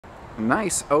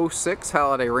Nice '06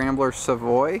 Holiday Rambler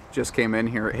Savoy just came in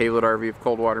here at Haylett RV of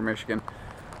Coldwater, Michigan.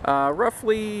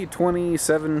 Roughly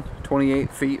 27,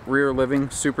 28 feet rear living,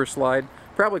 super slide.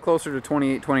 Probably closer to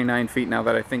 28, 29 feet now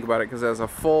that I think about it, because it has a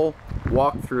full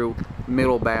walk-through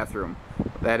middle bathroom.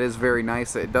 That is very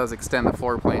nice. It does extend the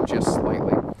floor plan just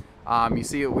slightly. You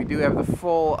see, we do have the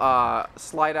full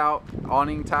slide-out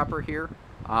awning topper here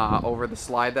over the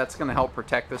slide. That's going to help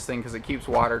protect this thing because it keeps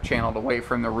water channeled away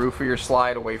from the roof of your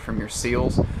slide, away from your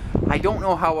seals. I don't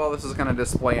know how well this is going to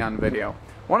display on video.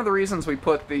 One of the reasons we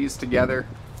put these together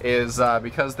is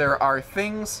because there are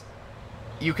things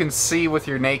you can see with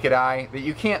your naked eye that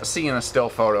you can't see in a still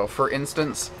photo. For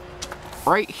instance,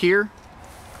 right here,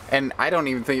 and I don't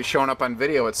even think it's showing up on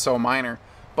video, it's so minor,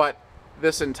 but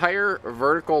this entire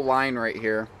vertical line right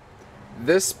here,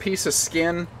 this piece of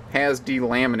skin has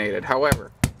delaminated.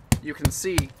 However, you can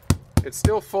see it's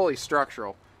still fully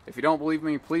structural. If you don't believe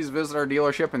me, please visit our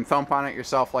dealership and thump on it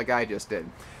yourself like I just did.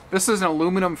 This is an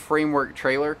aluminum framework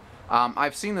trailer.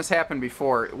 I've seen this happen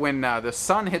before. When the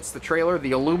sun hits the trailer,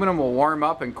 the aluminum will warm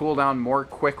up and cool down more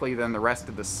quickly than the rest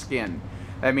of the skin.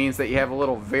 That means that you have a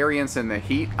little variance in the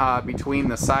heat between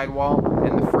the sidewall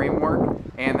and the framework,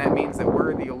 and that means that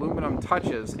where the aluminum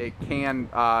touches, it can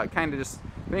kind of just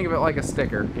think of it like a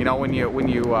sticker. You know, when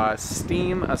you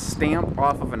steam a stamp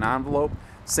off of an envelope,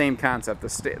 same concept.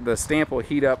 The stamp will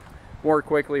heat up more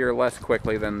quickly or less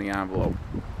quickly than the envelope.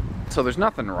 So there's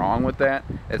nothing wrong with that.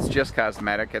 It's just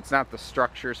cosmetic. It's not the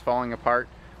structures falling apart,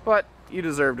 but you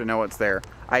deserve to know it's there.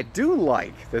 I do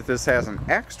like that this has an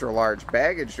extra large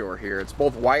baggage door here. It's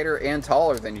both wider and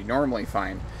taller than you normally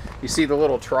find. You see the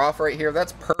little trough right here?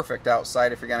 That's perfect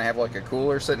outside if you're gonna have like a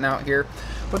cooler sitting out here.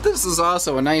 But this is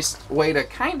also a nice way to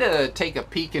kind of take a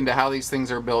peek into how these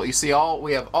things are built. You see,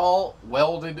 we have all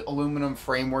welded aluminum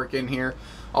framework in here.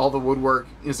 All the woodwork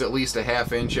is at least a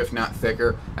 ½ inch, if not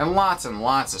thicker, and lots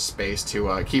of space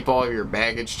to keep all of your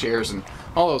baggage chairs and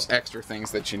all those extra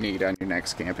things that you need on your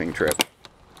next camping trip.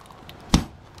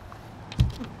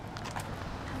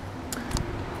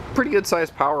 Pretty good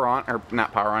sized patio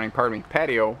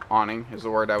awning is the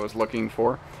word I was looking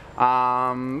for.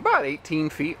 About 18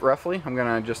 feet roughly. I'm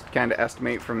gonna just kind of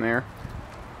estimate from there.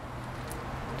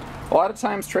 A lot of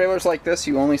times trailers like this,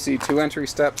 you only see 2 entry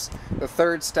steps. The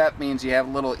third step means you have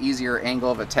a little easier angle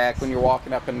of attack when you're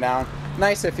walking up and down.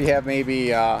 Nice if you have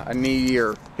maybe a knee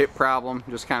or hip problem,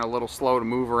 just kind of a little slow to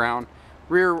move around.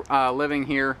 Rear living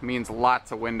here means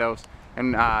lots of windows,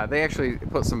 and they actually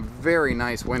put some very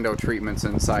nice window treatments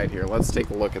inside here. Let's take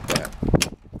a look at that.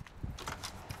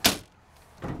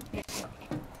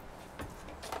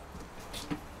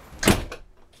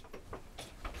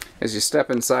 As you step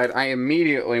inside, I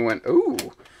immediately went, ooh,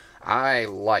 I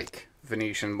like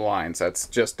Venetian blinds. That's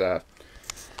just a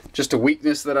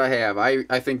weakness that I have.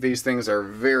 I think these things are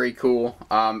very cool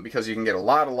because you can get a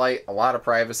lot of light, a lot of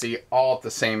privacy, all at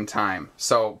the same time.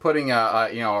 So putting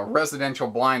a residential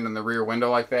blind in the rear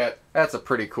window like that, that's a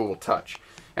pretty cool touch.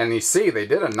 And you see, they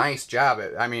did a nice job.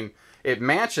 I mean, it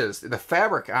matches, the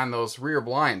fabric on those rear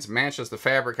blinds matches the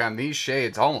fabric on these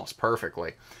shades almost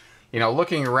perfectly. You know,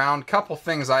 looking around, couple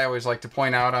things I always like to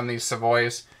point out on these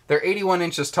Savoys. They're 81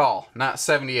 inches tall, not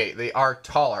 78. They are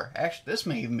taller. Actually, this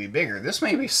may even be bigger. This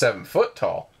may be 7 foot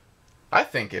tall. I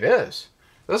think it is.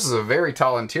 This is a very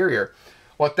tall interior.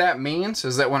 What that means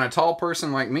is that when a tall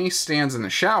person like me stands in the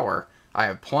shower, I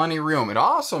have plenty of room. It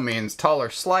also means taller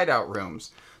slide-out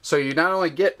rooms. So you not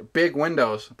only get big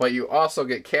windows, but you also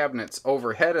get cabinets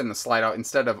overhead in the slide-out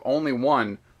instead of only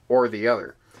one or the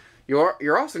other.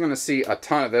 You're also going to see a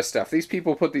ton of this stuff. These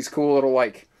people put these cool little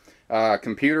like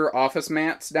computer office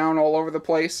mats down all over the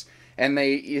place, and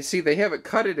you see they have it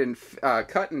cut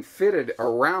and fitted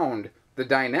around the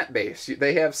dinette base.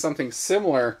 They have something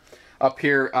similar up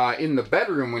here in the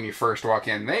bedroom when you first walk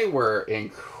in. They were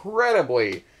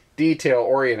incredibly detail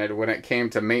oriented when it came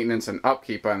to maintenance and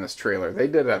upkeep on this trailer. They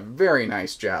did a very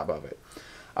nice job of it.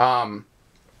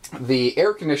 The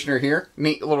air conditioner here,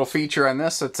 neat little feature on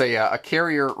this, it's a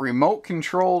Carrier remote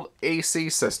controlled AC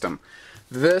system.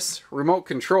 This remote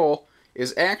control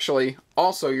is actually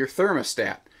also your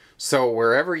thermostat. So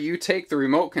wherever you take the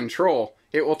remote control,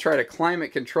 it will try to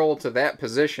climate control to that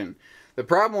position. The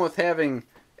problem with having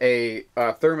a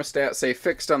thermostat, say,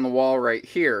 fixed on the wall right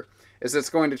here, is it's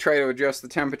going to try to adjust the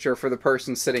temperature for the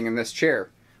person sitting in this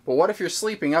chair. But what if you're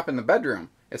sleeping up in the bedroom?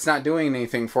 It's not doing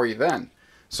anything for you then.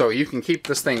 So you can keep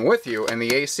this thing with you, and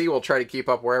the AC will try to keep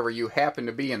up wherever you happen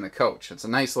to be in the coach. It's a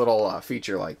nice little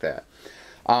feature like that.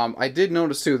 I did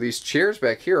notice too, these chairs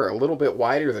back here are a little bit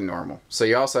wider than normal. So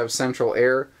you also have central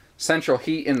air, central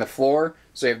heat in the floor,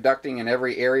 so you have ducting in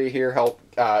every area here, help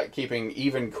keeping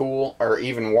even cool or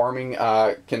even warming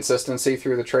consistency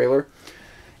through the trailer.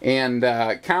 And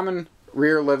common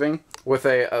rear living with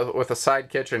a side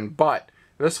kitchen, but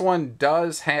this one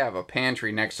does have a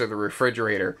pantry next to the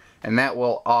refrigerator, and that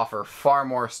will offer far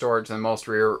more storage than most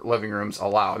rear living rooms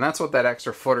allow. And that's what that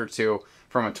extra foot or two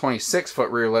from a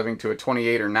 26-foot rear living to a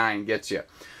 28 or 9 gets you.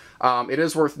 It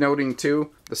is worth noting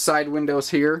too, the side windows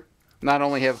here not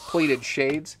only have pleated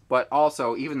shades, but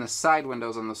also even the side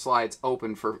windows on the slides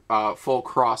open for full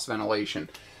cross ventilation.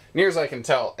 Near as I can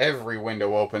tell, every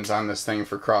window opens on this thing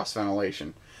for cross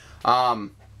ventilation. I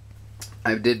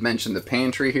did mention the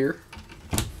pantry here.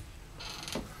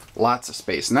 Lots of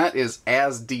space, and that is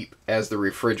as deep as the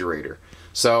refrigerator.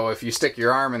 So if you stick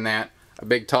your arm in that, a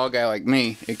big tall guy like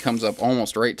me, it comes up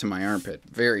almost right to my armpit.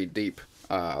 Very deep,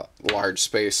 large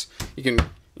space. You can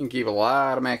keep a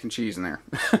lot of mac and cheese in there.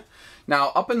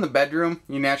 Now, up in the bedroom,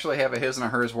 you naturally have a his and a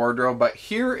hers wardrobe, but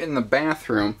here in the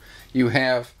bathroom, you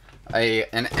have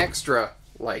an extra,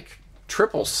 like,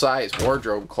 triple size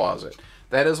wardrobe closet.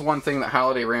 That is one thing that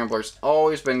Holiday Rambler's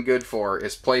always been good for,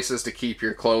 is places to keep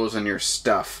your clothes and your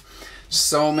stuff.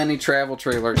 So many travel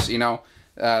trailers, you know,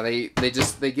 they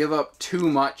give up too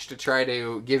much to try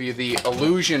to give you the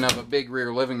illusion of a big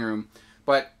rear living room.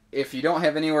 But if you don't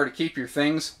have anywhere to keep your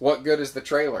things, what good is the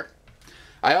trailer?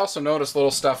 I also noticed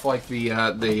little stuff like the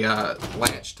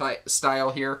latch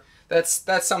style here. That's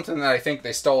something that I think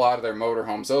they stole out of their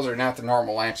motorhomes. Those are not the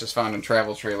normal latches found in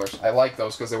travel trailers. I like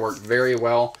those because they work very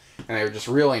well, and they're just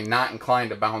really not inclined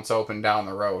to bounce open down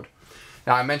the road.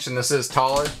 Now, I mentioned this is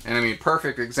taller, and I mean,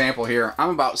 perfect example here.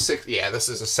 I'm about 6, yeah, this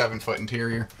is a 7-foot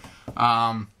interior.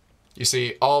 You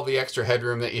see all the extra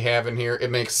headroom that you have in here.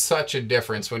 It makes such a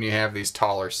difference when you have these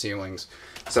taller ceilings.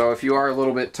 So if you are a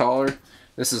little bit taller,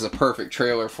 this is a perfect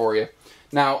trailer for you.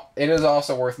 Now, it is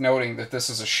also worth noting that this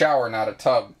is a shower, not a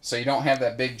tub, so you don't have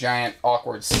that big, giant,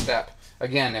 awkward step.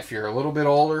 Again, if you're a little bit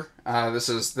older, this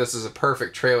is a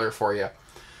perfect trailer for you.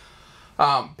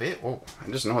 Oh, I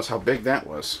just noticed how big that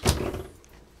was.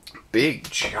 Big,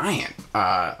 giant,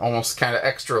 almost kind of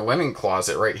extra linen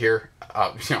closet right here.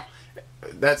 You know,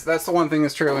 that's the one thing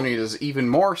this trailer needs, is even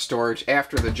more storage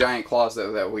after the giant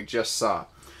closet that we just saw.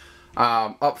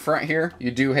 Up front here,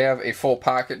 you do have a full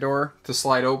pocket door to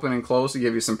slide open and close to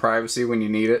give you some privacy when you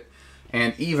need it.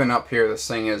 And even up here, this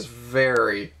thing is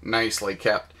very nicely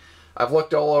kept. I've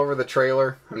looked all over the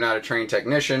trailer. I'm not a trained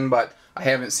technician, but I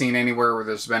haven't seen anywhere where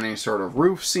there's been any sort of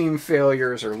roof seam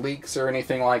failures or leaks or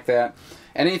anything like that.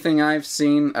 Anything I've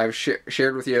seen, I've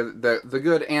shared with you, the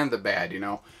good and the bad, you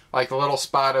know. Like the little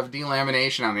spot of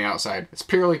delamination on the outside. It's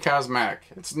purely cosmetic.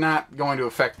 It's not going to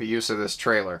affect the use of this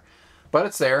trailer. But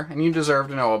it's there, and you deserve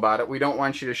to know about it. We don't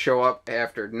want you to show up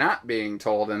after not being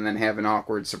told and then have an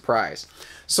awkward surprise.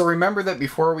 So remember that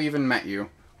before we even met you,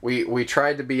 we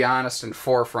tried to be honest and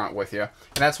forefront with you. And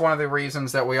that's one of the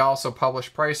reasons that we also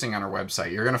publish pricing on our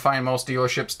website. You're going to find most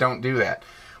dealerships don't do that.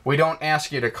 We don't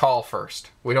ask you to call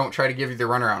first. We don't try to give you the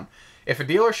runaround. If a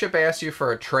dealership asks you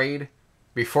for a trade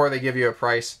before they give you a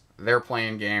price, they're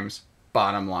playing games,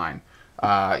 bottom line.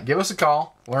 Give us a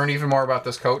call. Learn even more about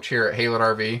this coach here at Haylett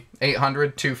RV.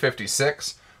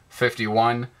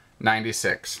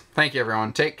 800-256-5196. Thank you,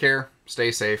 everyone. Take care.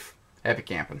 Stay safe. Happy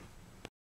camping.